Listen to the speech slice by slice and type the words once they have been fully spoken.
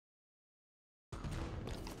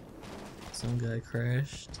Some guy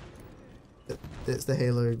crashed. That's the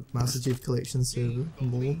Halo Master Chief Collection server.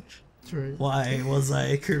 Launch. True. Why was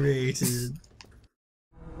I created?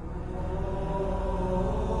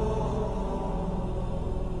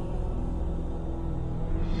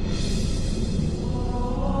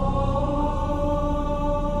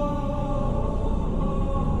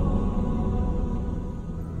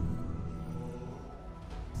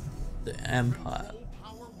 The Empire.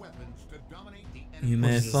 You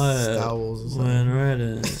may fire Star Wars or when something.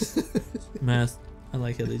 ready. Math. I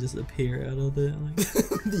like how they just appear out of it, like,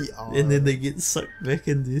 The R. and then they get sucked back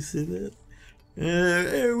into it.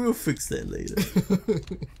 We'll fix that later.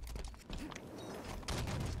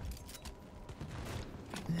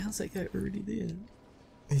 How's that guy already there?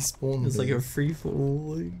 He spawned. It's like there. a free for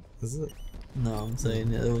all. Like, Is it? no, I'm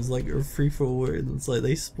saying it was like a free for all, and it's like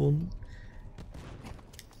they spawned,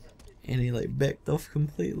 and he like backed off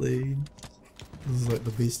completely. This is like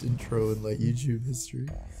the best intro in like YouTube history.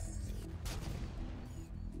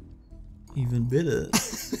 Even better.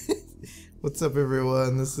 What's up,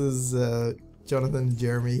 everyone? This is Jonathan and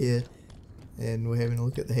Jeremy here, and we're having a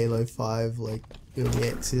look at the Halo 5 like early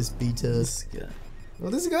access beta. This guy. Oh,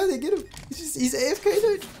 there's a guy there. Get him. He's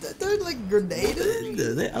AFK. Don't like grenade him.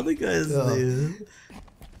 That other guy's Oh. there.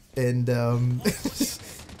 And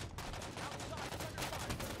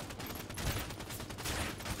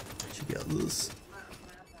Check out this.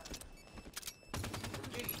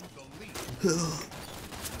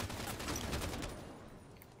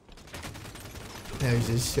 now he's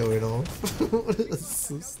just showing off. What is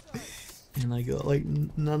this? And I got like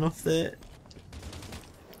none of that.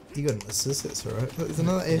 You got an assist, that's right. There's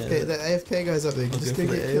another Yeah. AFK. That AFK guy's up there. I'll Just go go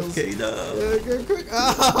for get the kills. AFK now. Yeah, go quick.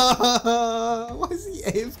 Ah, why is he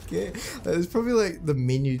AFK? It's probably like the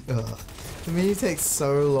menu. The menu takes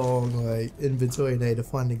so long, like in between to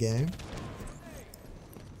find the game.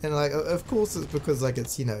 And like, of course, it's because like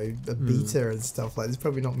it's, you know, a beta and stuff. Like, there's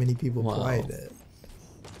probably not many people Wow. playing it.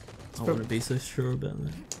 I wouldn't be so sure about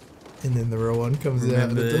that. And then the real one comes out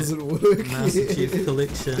and Remember, it doesn't work. Master Chief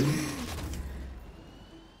Collection.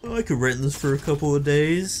 Oh, I could rent this for a couple of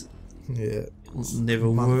days. Yeah. Never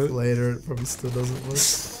A month work. later, it probably still doesn't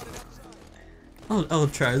work. I'll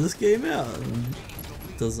try this game out. And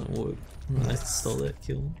it doesn't work. I stole that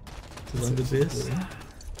kill. Because I'm the best.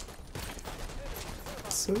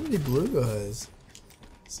 So many blue guys.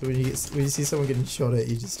 So when you see someone getting shot at,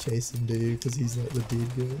 you just chase him, do you? Because he's like the dead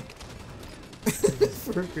guy.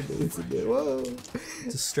 For grenades in there. Whoa.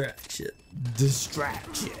 Distraction.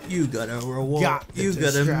 Distraction. You got a reward. Got the You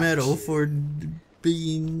got a medal distraction. for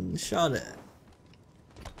being shot at.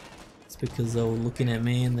 It's because they were looking at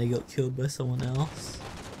me and they got killed by someone else.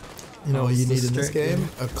 You know I what was you need in this distracted. game?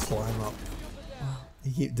 A climb up.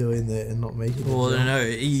 You keep doing that and not making it. Well, jump. no,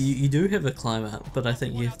 you do have a climb up, but I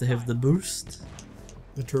think you have to have the boost.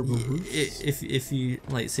 The turbo boost. If you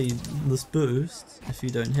like see this boost, if you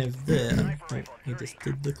don't have that, like, he just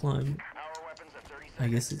did the climb. I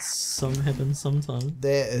guess it's happens sometimes.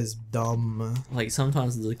 That is dumb. Like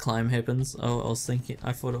sometimes the climb happens. I was thinking,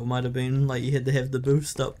 I thought it might have been like you had to have the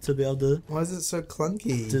boost up to be able to Why is it so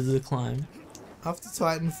clunky? do the climb. After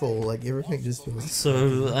Titanfall, like everything just feels.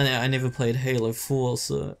 So I never played Halo 4,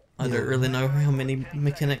 so I Yeah. don't really know how many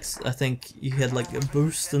mechanics. I think you had like a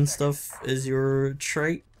boost and stuff as your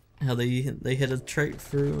trait. How they had a trait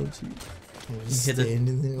for you hit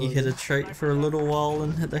had a trait for a little while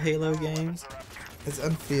in the Halo games. It's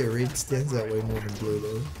unfair. Red stands out way more than blue,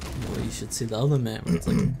 though. Well, you should see the other map where it's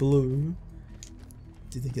like blue.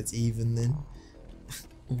 Do you think it's even then?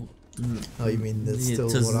 Mm. Oh, you mean that's Yeah, still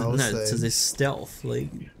to what I was no, saying? to their stealth. Like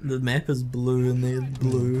the map is blue and they're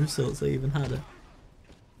blue, so it's like even harder.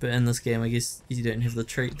 But in this game, I guess you don't have the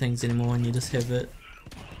trait things anymore, and you just have it.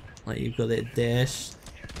 Like you've got that dash.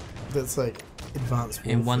 That's like advanced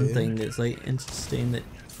warfare. And one thing that's like interesting that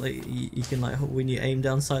like you can like when you aim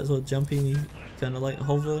down sights while jumping, you kind of like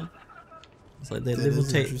hover. It's like that That is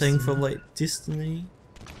levitate thing interesting. from like Destiny.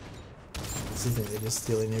 So you think they're just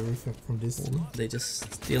stealing everything from Destiny? They're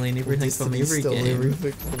just stealing everything from Destiny every stole game.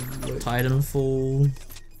 everything from, like, Titanfall,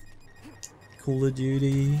 Call of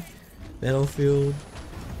Duty, Battlefield.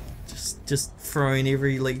 Just throwing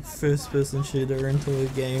every like first-person shooter into a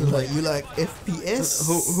game. like you like FPS?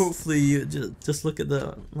 Hopefully you just look at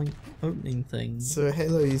the like opening things. So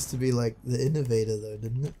Halo used to be like the innovator, though,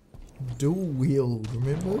 didn't it? Dual wield,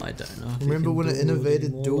 remember? I don't know. if you Remember can when it dual wield innovated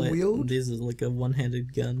anymore, dual like, wield? There's like a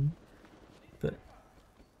one-handed gun. But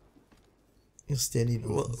You're standing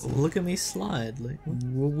on it. look at me slide. Like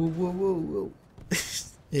Whoa, whoa, whoa, whoa, whoa.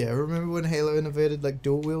 Yeah, remember when Halo innovated like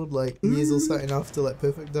dual wield like years or something after like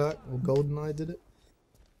Perfect Dark or GoldenEye did it?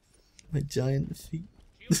 my giant feet.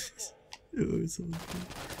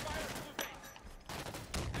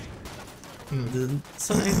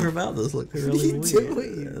 Something about this looks really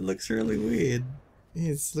weird. It looks really weird.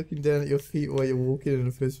 Yeah, it's looking down at your feet while you're walking in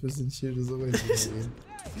a first-person shooter is always weird.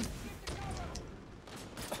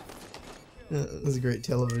 That's great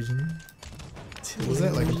television. Was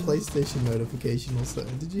that like a PlayStation notification or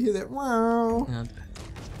something? Did you hear that? Wow.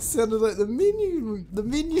 Sounded like the menu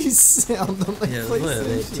sound on the PlayStation.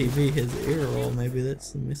 That TV has error. Maybe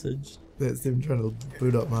that's the message. That's them trying to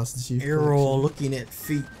boot up Master Chief. Error looking at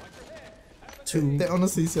feet. That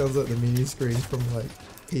honestly sounds like the menu screen from like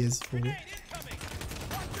PS4.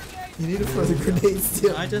 You need to throw the grenades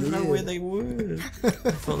down. I didn't know where they were. I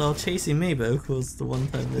thought they were chasing me, but of course the one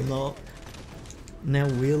time they're not. Now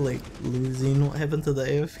we're like losing. What happened to the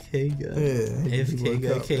AFK guy? Yeah, AFK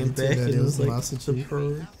guy came back and was like the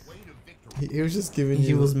pro. He was just giving you.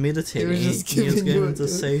 He was meditating. He was just giving you into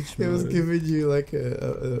Sage mode. He was giving you like an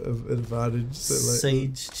advantage. So like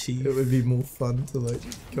Sage Chief. It would be more fun to like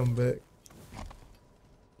come back.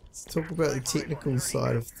 Let's talk about the technical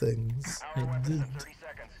side of things. I did.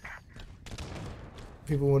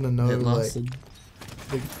 People want to know like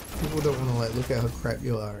people don't want to like look at how crap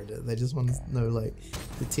you are at it. They just want to know like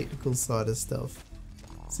the technical side of stuff.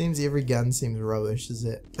 Seems every gun seems rubbish. Is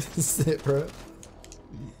that right?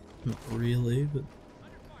 Not really, but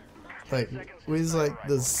like where's like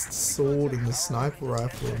the sword and the sniper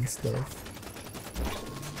rifle and stuff?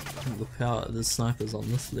 The sniper's on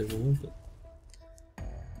this level, but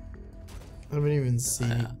I haven't even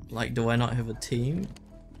seen. Like, do I not have a team?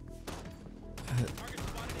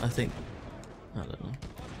 I think. I don't know.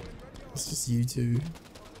 It's just you two.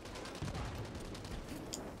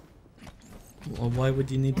 Well, why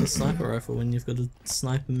would you need the sniper rifle when you've got a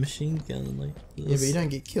sniper machine gun like this? Yeah, but you don't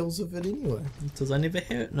get kills with it anyway. Because I never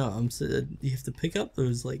have it. No, I'm saying you have to pick up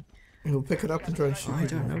those like. You'll pick it up and try and shoot. I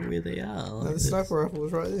don't know where they are. Like, no, the sniper rifle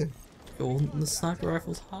was right there. Well, the sniper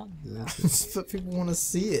rifle's hard. But people want to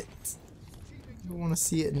see it. People want to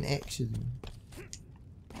see it in action.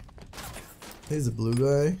 There's a blue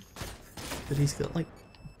guy. But he's got like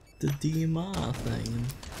the DMR thing.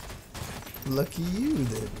 Lucky you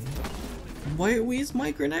then. Where's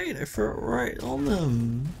my grenade? I threw it right on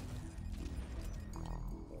them.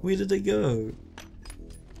 Where did it go?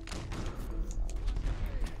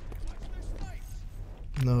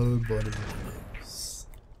 Nobody knows.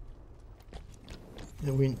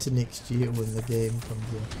 It went to next year when the game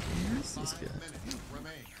comes out. Where's this guy?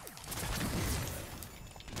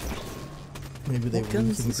 Maybe they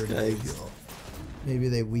weaken grenades. Maybe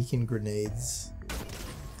they weaken grenades.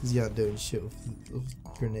 Because you aren't doing shit with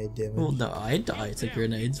grenade damage. Well, no, I die to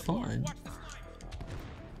grenades, fine.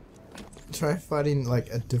 Try fighting like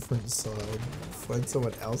a different side. Find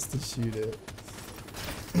someone else to shoot at.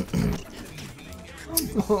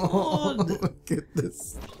 Come on! Look at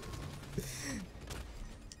this.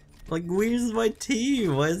 Like, where's my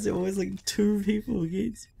team? Why is there always like 2 people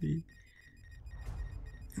against me?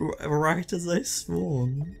 Right as I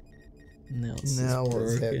spawn. Now it's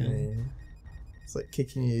what's happening? It's like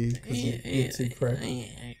kicking you because you're too cracked.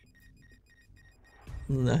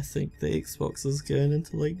 I think the Xbox is going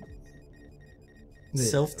into like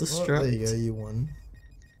self-destruct. Well, there you go, you won.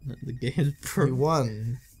 The game's broke. You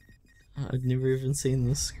won. I've never even seen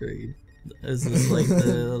this screen. Is this like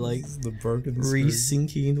the the broken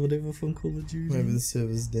resyncing whatever from Call of Duty? Maybe the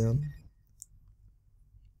server's down.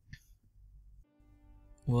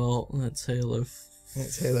 Well, that's Halo.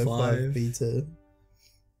 That's Halo 5 beta.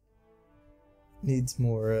 Needs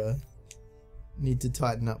more. Need to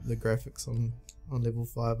tighten up the graphics on level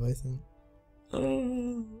 5, I think.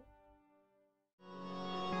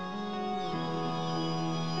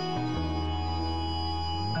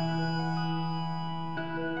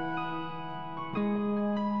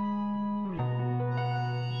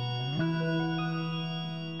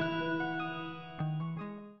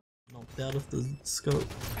 Knocked out of the scope.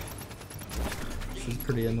 Which is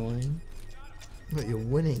pretty annoying. But you're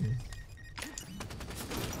winning.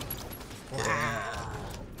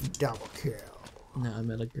 Double kill. No,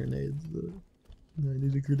 I'm out of grenades, but I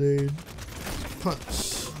need a grenade.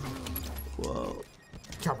 Punch. Whoa.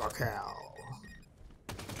 Double kill.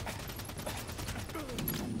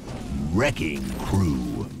 Wrecking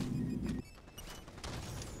crew.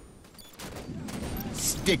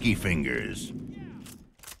 Sticky fingers.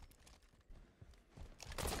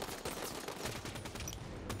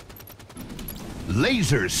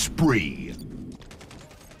 Laser spree.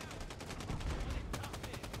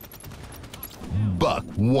 Buck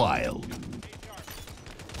wild.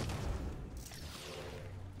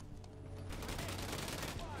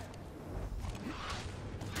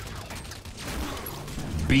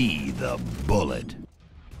 Be the bullet.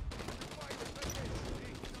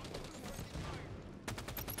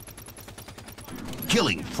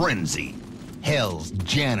 Killing Frenzy. Hell's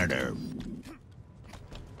janitor.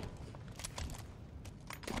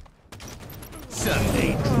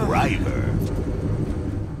 Sunday driver.